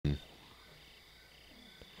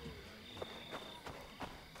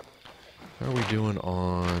are we doing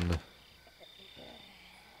on...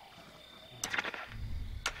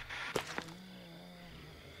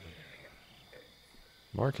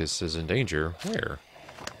 Marcus is in danger. Where?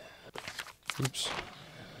 Oops.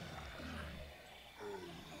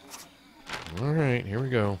 Alright, here we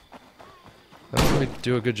go. They don't really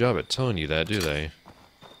do a good job at telling you that, do they?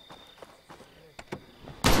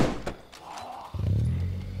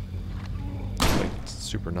 Like,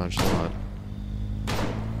 super nonchalant.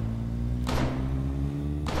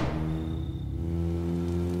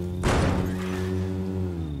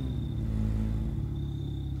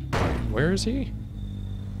 Where is he?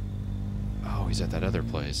 Oh, he's at that other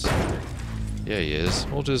place. Yeah, he is.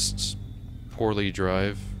 We'll just poorly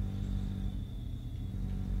drive.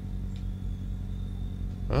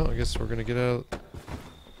 Well, I guess we're gonna get out.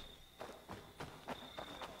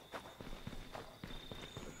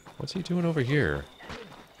 What's he doing over here?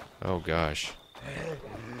 Oh gosh.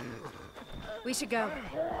 We should go.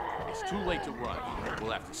 It's too late to run.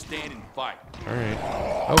 We'll have to stand and fight. Alright.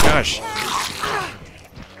 Oh gosh!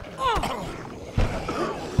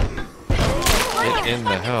 Get in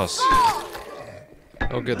the house.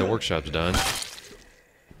 Oh good, the workshop's done.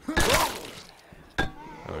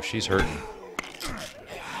 Oh, she's hurting.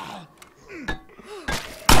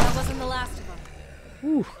 That wasn't the last of them.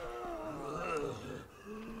 Whew.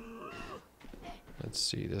 Let's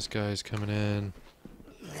see, this guy's coming in.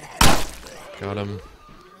 Got him.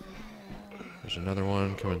 There's another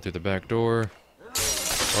one coming through the back door.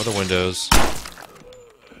 Or the windows.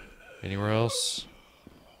 Anywhere else?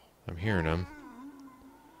 I'm hearing him.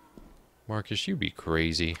 Marcus, you be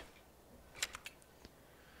crazy.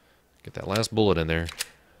 Get that last bullet in there.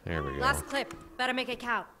 There we go. Last clip. Better make it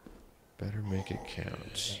count. Better make it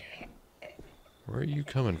count. Where are you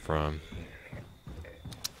coming from?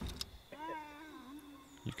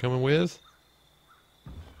 You coming with?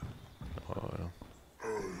 Oh,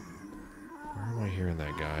 where am I hearing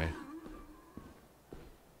that guy?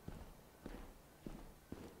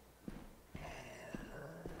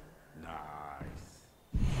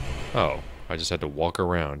 Nice. Oh, I just had to walk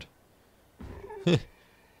around. The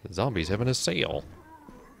zombie's having a sale.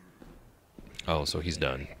 Oh, so he's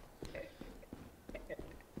done.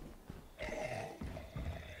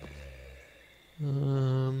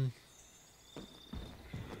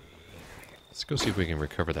 Let's go see if we can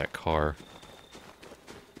recover that car.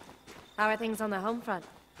 How are things on the home front?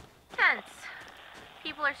 Tense.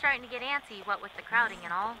 People are starting to get antsy, what with the crowding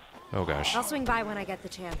and all. Oh gosh. I'll swing by when I get the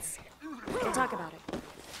chance. We'll talk about it.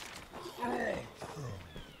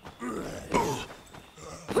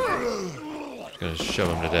 Gonna shove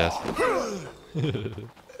him to death.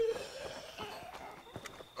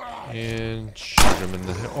 And shoot him in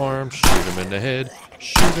the arm, shoot him in the head,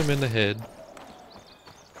 shoot him in the head.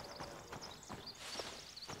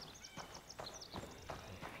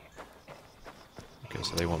 Okay,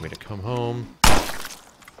 so they want me to come home.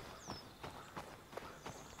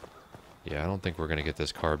 Yeah, I don't think we're gonna get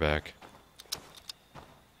this car back.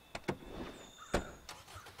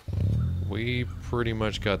 We pretty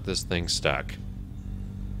much got this thing stuck.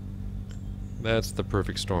 That's the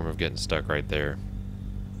perfect storm of getting stuck right there.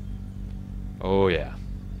 Oh yeah.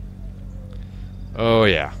 Oh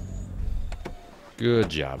yeah. Good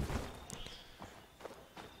job.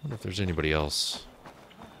 Wonder if there's anybody else.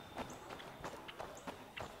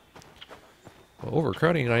 Well,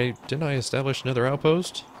 overcrowding, didn't I establish another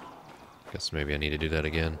outpost? Guess maybe I need to do that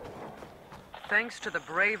again. Thanks to the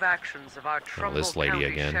brave actions of our Trumbull this lady County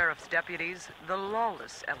again. Sheriff's deputies, the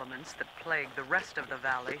lawless elements that plague the rest of the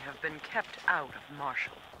valley have been kept out of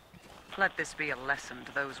Marshall. Let this be a lesson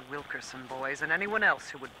to those Wilkerson boys and anyone else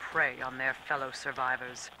who would prey on their fellow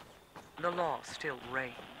survivors. The law still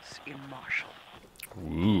reigns in Marshall.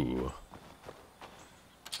 Ooh.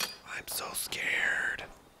 I'm so scared.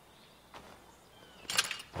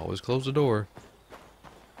 Always close the door.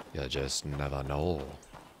 You just never know.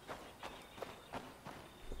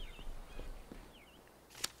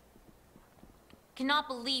 Cannot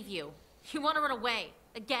believe you. You want to run away.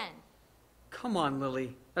 Again. Come on,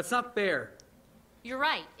 Lily. That's not fair. You're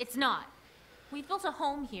right. It's not. We built a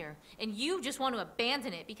home here, and you just want to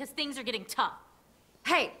abandon it because things are getting tough.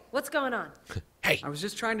 Hey, what's going on? Hey! I was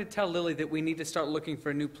just trying to tell Lily that we need to start looking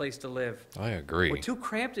for a new place to live. I agree. We're too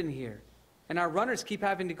cramped in here, and our runners keep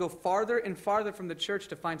having to go farther and farther from the church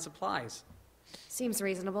to find supplies. Seems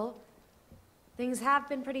reasonable. Things have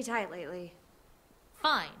been pretty tight lately.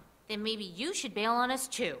 Fine. Then maybe you should bail on us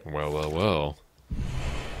too. Well, well, well.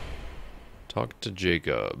 Talk to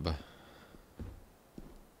Jacob.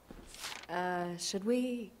 Should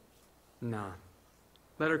we? Nah.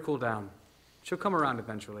 Let her cool down. She'll come around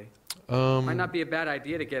eventually. Might Um, not be a bad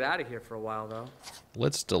idea to get out of here for a while, though.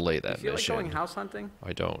 let's delay You that feel like mission. going house hunting?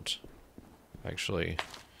 I don't. Actually,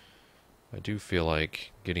 I do feel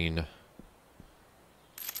like getting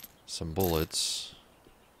some bullets.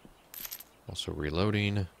 Also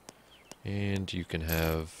reloading. And you can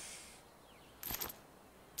have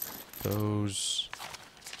those.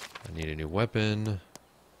 I need a new weapon.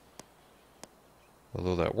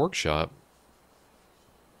 Although that workshop...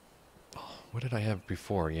 Oh, what did I have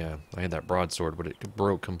before? Yeah, I had that broadsword, but it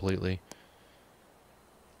broke completely.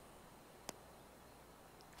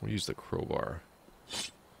 We'll use the crowbar.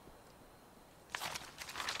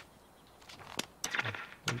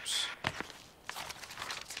 Oops.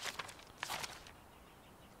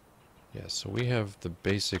 Yeah, so we have the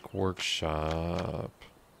basic workshop.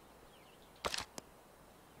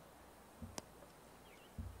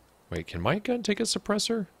 Wait, can my gun take a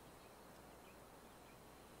suppressor?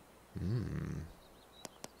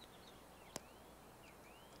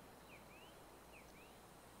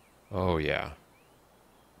 Oh, yeah.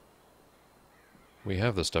 We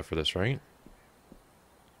have the stuff for this, right?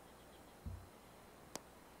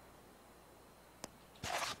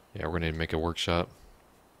 Yeah, we're gonna make a workshop.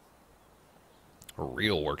 A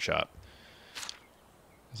real workshop.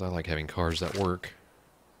 Because I like having cars that work.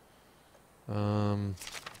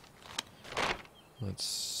 Let's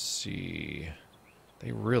see.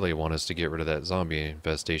 They really want us to get rid of that zombie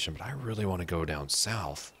infestation, but I really want to go down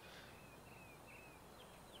south.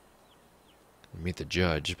 Meet the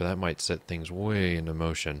judge, but that might set things way into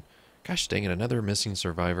motion. Gosh dang it, another missing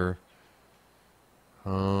survivor.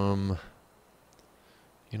 You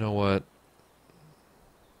know what?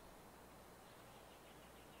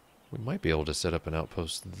 We might be able to set up an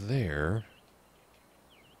outpost there.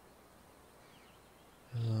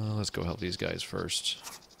 Let's go help these guys first.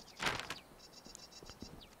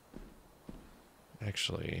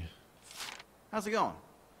 Actually... How's it going?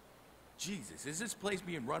 Jesus, is this place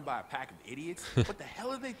being run by a pack of idiots? What the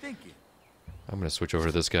hell are they thinking? I'm gonna switch over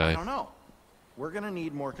to this I guy. don't know. We're gonna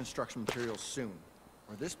need more construction materials soon,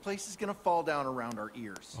 or this place is gonna fall down around our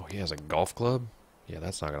ears. Oh, he has a golf club? Yeah,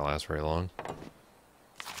 that's not gonna last very long.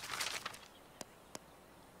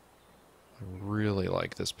 I really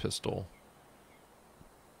like this pistol.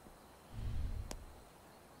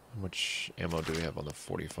 How much ammo do we have on the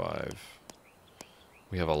 45?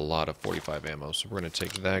 We have a lot of 45 ammo, so we're going to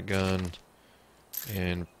take that gun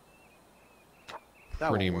and That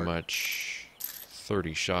pretty won't work. much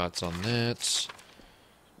 30 shots on that.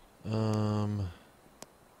 How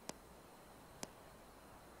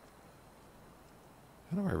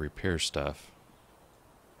do I repair stuff?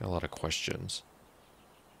 Got a lot of questions.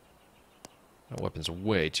 That weapon's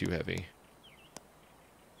way too heavy.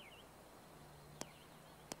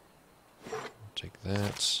 Take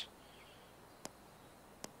that.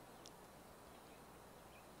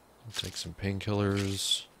 Take some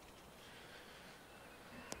painkillers.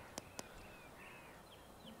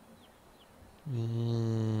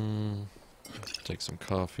 Take some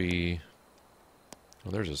coffee. Oh,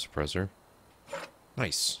 there's a suppressor.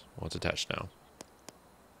 Nice. Well, it's attached now.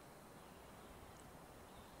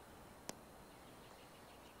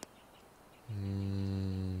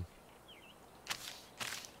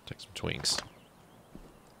 Take some twinks.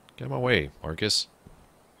 Get out of my way, Marcus.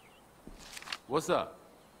 What's up?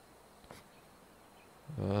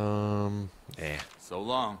 So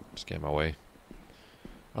long. Just get out of my way.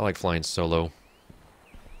 I like flying solo.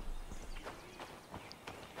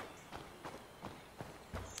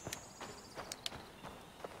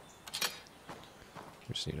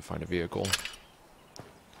 We just need to find a vehicle.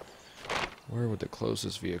 Where would the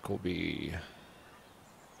closest vehicle be?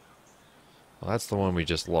 Well, that's the one we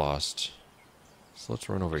just lost. So let's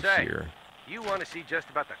run over Say, here. you want to see just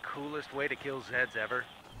about the coolest way to kill Zeds ever?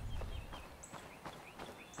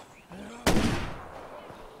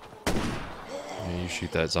 Yeah, you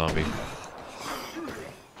shoot that zombie.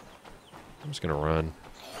 I'm just gonna run.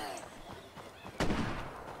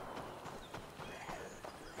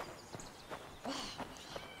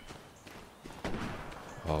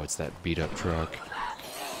 Oh, it's that beat up truck.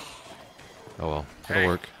 Oh well, it'll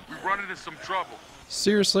work. We've run into some trouble.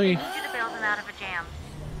 Seriously? You to bail them out of a jam.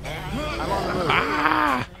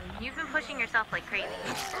 You've been pushing yourself like crazy.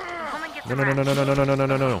 Come home and get No, some no, no, no, rest. no, no, no, no,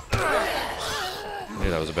 no, no, no. I knew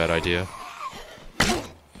that was a bad idea.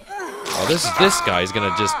 Oh, this guy's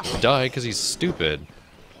gonna just die because he's stupid.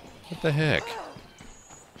 What the heck?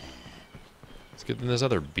 Let's get in this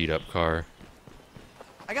other beat up car.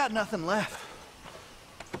 I got nothing left.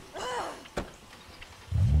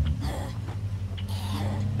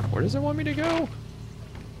 Where does it want me to go?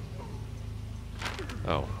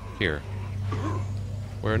 Oh, here.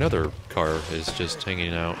 Where another car is just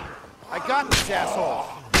hanging out. I got this asshole.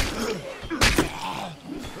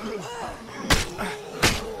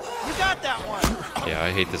 You got that one. Yeah,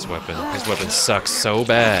 I hate this weapon. This weapon sucks so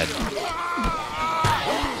bad.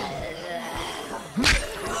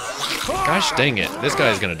 Gosh dang it. This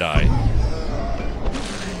guy's gonna die.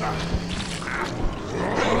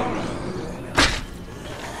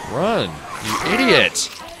 Run, you idiot!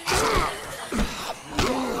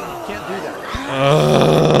 Can't do that.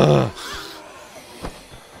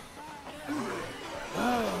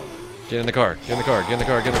 Get in the car, get in the car, get in the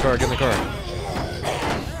car, get in the car, get in the car.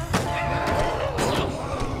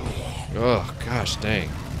 Oh, gosh dang.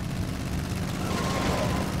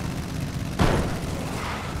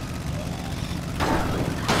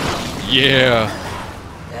 Yeah.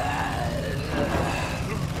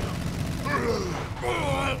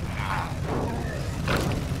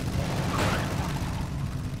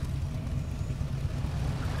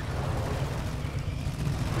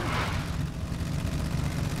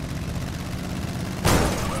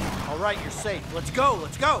 All right, you're safe. Let's go.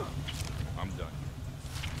 Let's go. I'm done.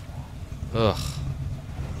 Ugh.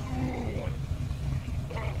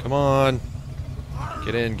 Come on.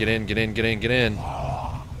 Get in, get in, get in, get in, get in.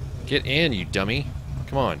 Get in, you dummy.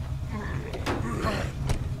 Come on.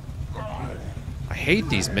 I hate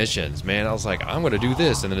these missions, man. I was like, I'm gonna do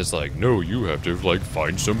this, and then it's like, no, you have to, like,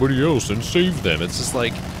 find somebody else and save them. It's just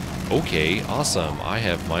like, okay, awesome. I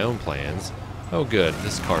have my own plans. Oh, good.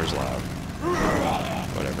 This car's loud.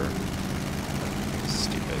 Whatever.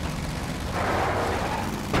 Stupid.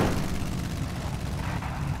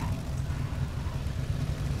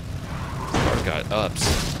 Car's got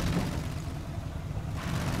ups.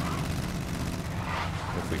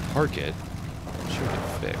 If we park it, it should get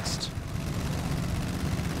fixed.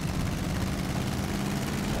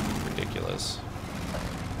 Ridiculous.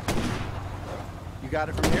 You got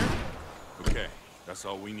it from here? Okay, that's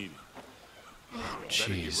all we needed.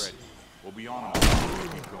 Jeez. We'll be on them.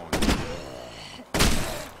 Keep going.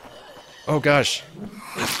 Oh gosh.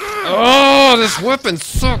 Oh, this weapon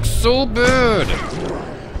sucks so bad.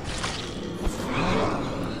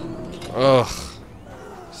 Ugh.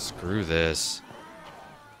 Screw this.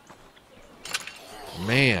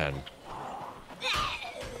 Man.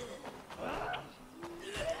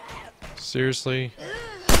 Seriously?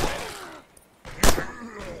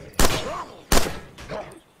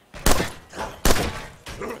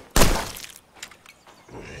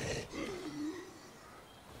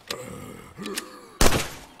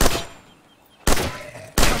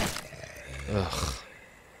 Ugh.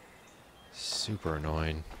 Super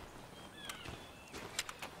annoying.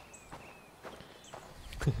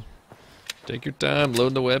 Take your time,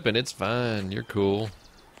 load the weapon, it's fine, you're cool.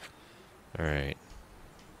 Alright.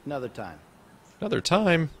 Another time. Another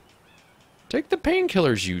time? Take the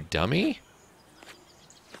painkillers, you dummy!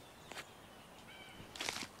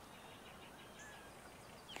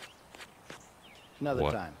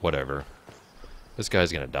 Another time. Whatever. This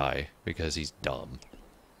guy's gonna die because he's dumb.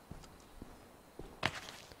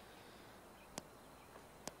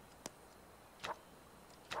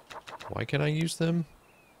 Why can't I use them?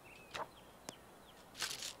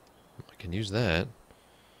 I can use that.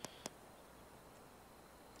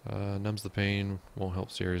 Numbs the pain, won't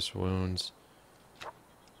help serious wounds.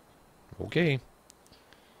 Okay.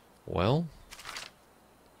 Well,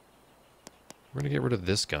 we're gonna get rid of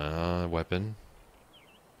this guy, weapon.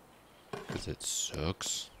 Because it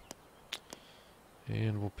sucks.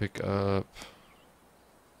 And we'll pick up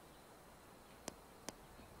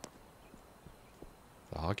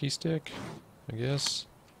the hockey stick, I guess.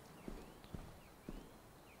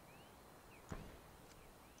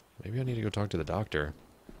 Maybe I need to go talk to the doctor.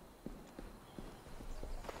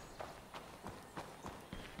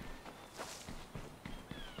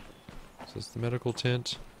 Is this the medical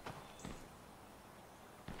tent?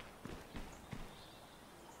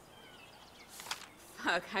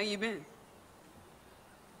 Fuck, how you been?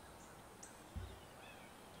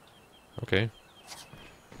 Okay.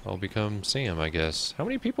 I'll become Sam, I guess. How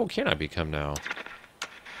many people can I become now?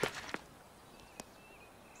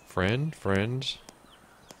 Friend, friend.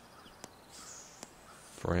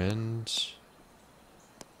 Friend.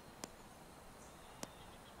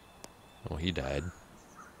 Oh, he died.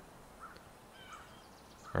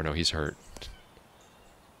 Or no, he's hurt.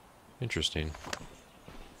 Interesting.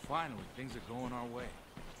 Finally, things are going our way.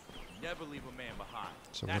 Never leave a man behind.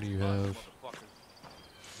 So what do you have?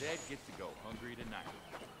 Zed gets to go hungry tonight.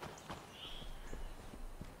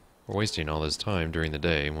 We're wasting all this time during the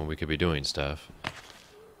day when we could be doing stuff.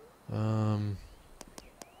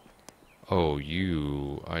 Oh,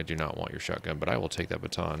 I do not want your shotgun, but I will take that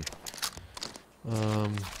baton. I'll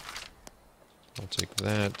take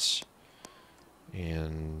that.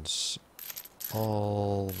 And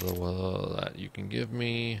all the that you can give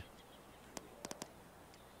me.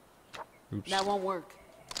 Oops. That won't work.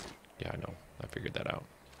 Yeah, I know. I figured that out.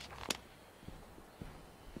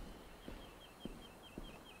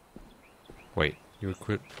 Wait, you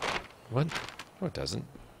quit? What? No, it doesn't.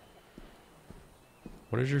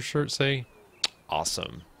 What does your shirt say?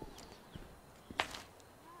 Awesome.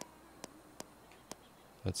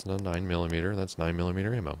 That's not 9mm. That's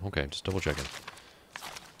 9mm ammo. Okay, just double checking.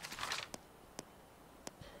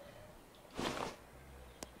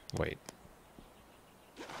 Wait.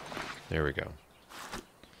 There we go.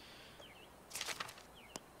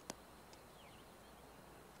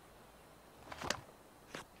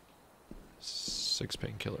 Six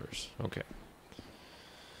painkillers. Okay.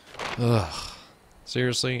 Ugh.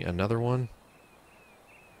 Seriously? Another one?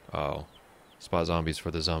 Oh. Spot zombies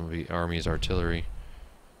for the zombie army's artillery.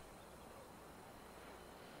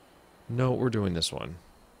 No, we're doing this one.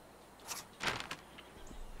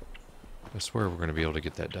 I swear we're going to be able to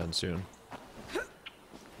get that done soon.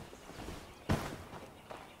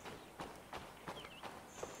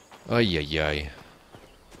 Ay, ay, ay.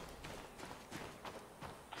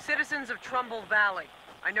 Citizens of Trumbull Valley,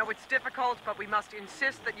 I know it's difficult, but we must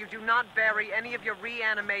insist that you do not bury any of your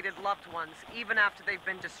reanimated loved ones, even after they've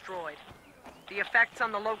been destroyed. The effects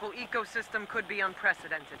on the local ecosystem could be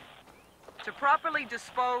unprecedented. To properly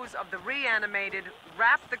dispose of the reanimated,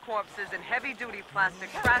 wrap the corpses in heavy-duty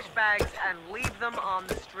plastic trash bags and leave them on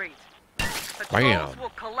the street. Patrols will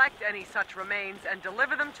collect any such remains and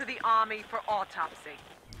deliver them to the Army for autopsy.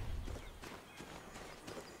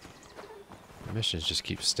 The missions just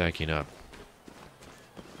keep stacking up.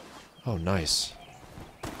 Oh, nice.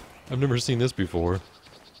 I've never seen this before.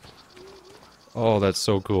 Oh, that's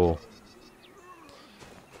so cool.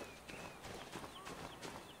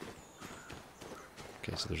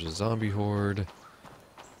 Okay, so there's a zombie horde.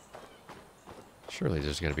 Surely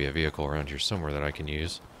there's got to be a vehicle around here somewhere that I can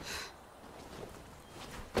use.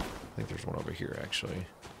 I think there's one over here, actually.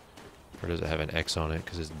 Or does it have an X on it?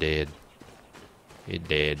 Because it's dead. It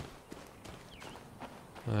dead.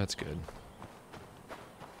 Oh, that's good.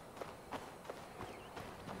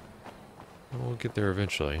 We'll get there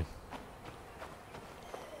eventually.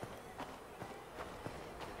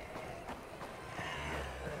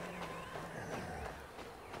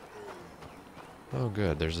 Oh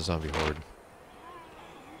good, there's a zombie horde.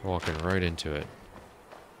 Walking right into it.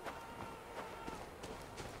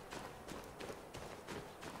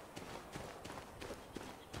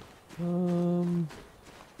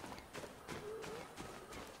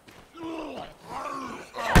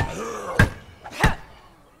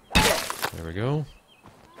 There we go.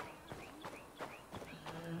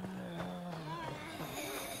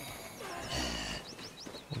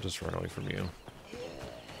 I'll just run away from you.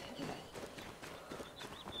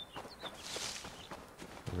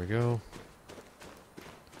 There we go.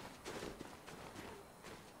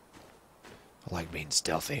 I like being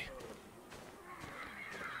stealthy.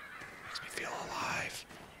 Makes me feel alive.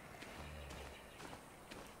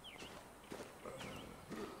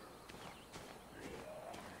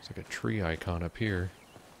 It's like a tree icon up here.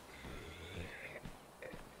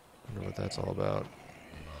 Wonder what that's all about.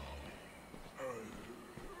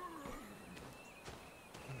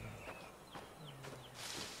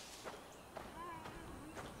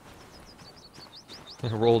 I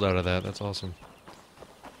rolled out of that, that's awesome.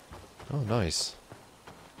 Oh, nice.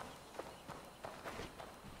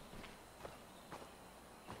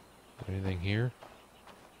 Anything here?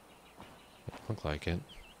 Doesn't look like it.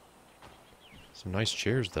 Some nice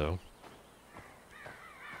chairs, though.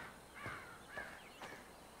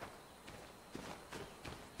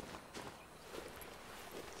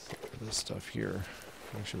 Let's look at this stuff here.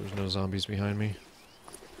 Make sure there's no zombies behind me.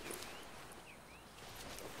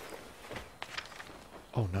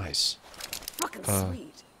 Oh, nice. Fucking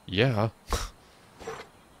sweet. Yeah.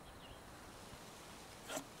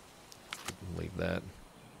 Leave that.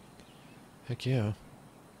 Heck yeah.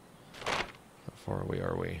 How far away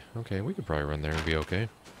are we? Okay, we could probably run there and be okay.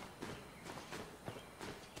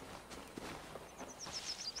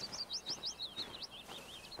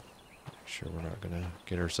 Make sure we're not gonna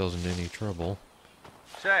get ourselves into any trouble.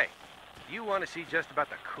 Say, you want to see just about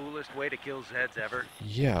the coolest way to kill Zeds ever?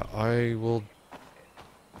 Yeah, I will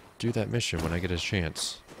do that mission when I get a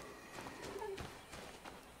chance.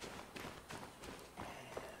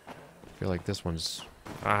 I feel like this one's...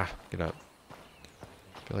 get up.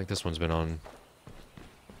 I feel like this one's been on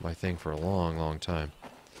my thing for a long, long time.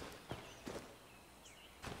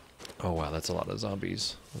 Oh wow, that's a lot of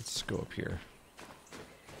zombies. Let's go up here.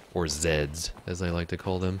 Or Zeds, as I like to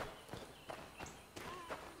call them.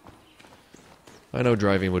 I know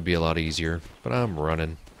driving would be a lot easier, but I'm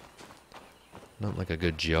running. Not like a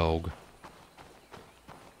good jog.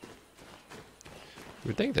 You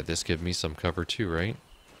would think that this give me some cover too, right?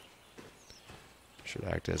 Should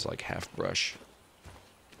act as like half brush.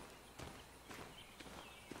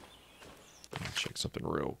 Let me check something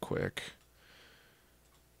real quick.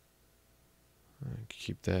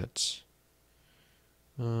 Keep that.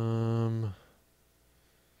 Let's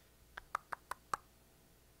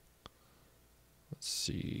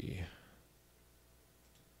see.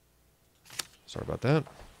 Sorry about that.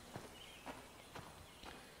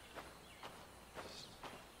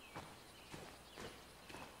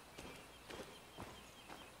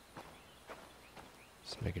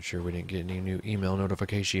 Just making sure we didn't get any new email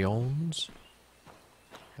notifications.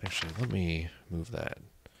 Actually, let me move that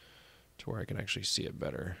to where I can actually see it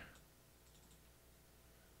better.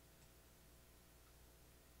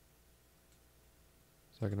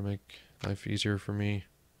 Is that going to make life easier for me?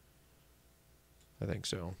 I think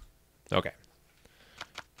so. Okay.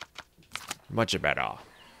 Much better.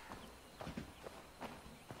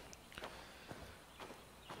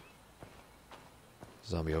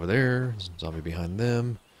 Zombie over there. Zombie behind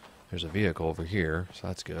them. There's a vehicle over here, so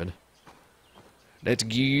that's good. That's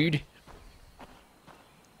good.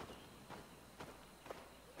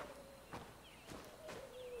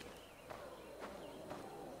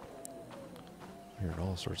 Hearing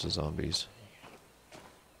all sorts of zombies.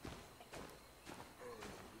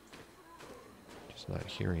 Just not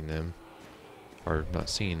hearing them. Or not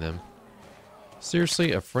seeing them.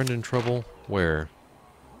 Seriously, a friend in trouble? Where?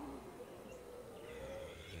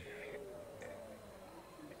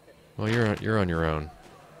 Well, you're on your own.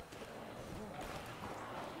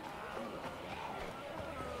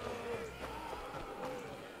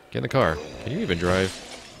 Get in the car. Can you even drive?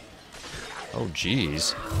 Oh,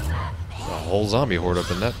 jeez. A whole zombie horde up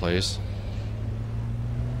in that place.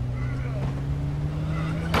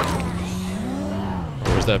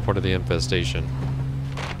 Or is that part of the infestation?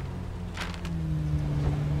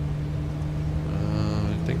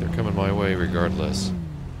 I think they're coming my way regardless.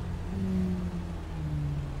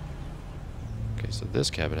 Okay, so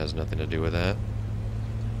this cabin has nothing to do with that.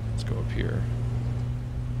 Let's go up here.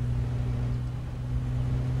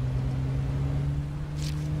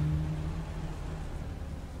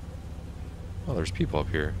 Oh, there's people up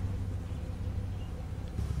here.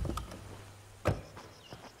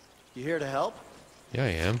 You here to help? Yeah, I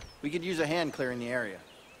am. We could use a hand clearing the area.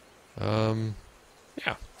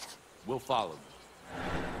 Yeah. We'll follow.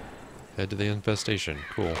 Head to the infestation.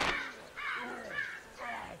 Cool.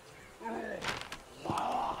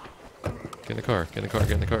 Get in the car. Get in the car.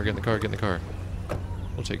 Get in the car. Get in the car. Get in the car.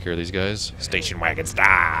 We'll take care of these guys. Station wagon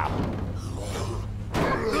style.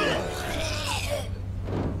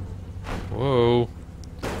 Whoa.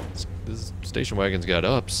 This station wagon's got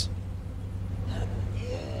ups.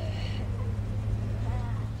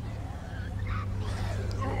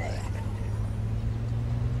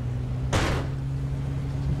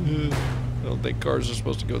 I don't think cars are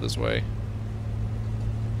supposed to go this way.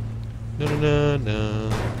 No, no, no, no.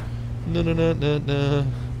 No, no, no, no, no.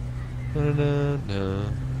 No, no, no.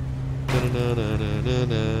 No, no, no, no, no,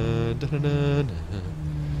 no. No, no, no.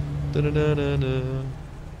 No, no, no, no.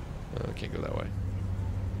 Oh, I can't go that way.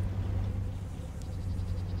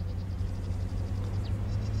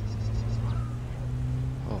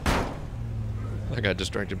 Oh. I got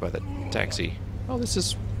distracted by the taxi. Oh, this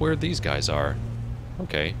is where these guys are.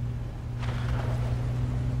 Okay.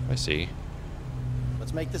 I see.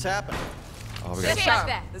 Let's make this happen. Oh, we got, Stop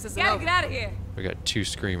that. This is gotta get out of here. we got 2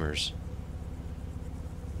 screamers.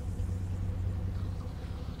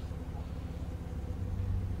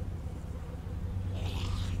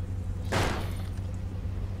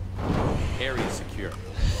 Area secure.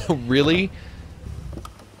 Really?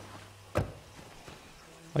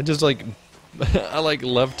 I just like I like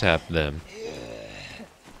love tap them.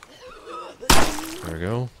 There we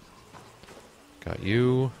go. Got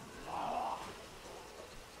you.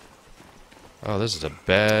 Oh, this is a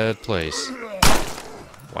bad place.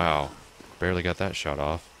 Wow. Barely got that shot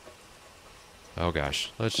off. Oh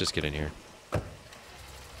gosh. Let's just get in here.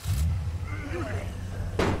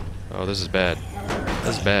 Oh, this is bad.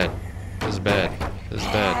 This is bad. This is bad. This is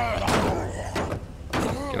bad.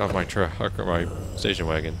 Get off my truck or my station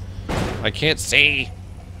wagon. I can't see.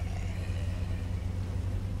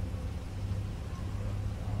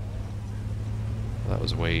 That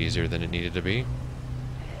was way easier than it needed to be.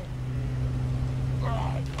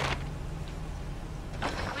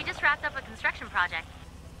 We just wrapped up a construction project.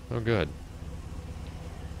 Oh, good.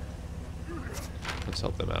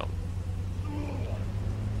 Let's help them out.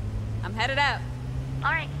 I'm headed out.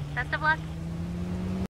 All right, best of luck.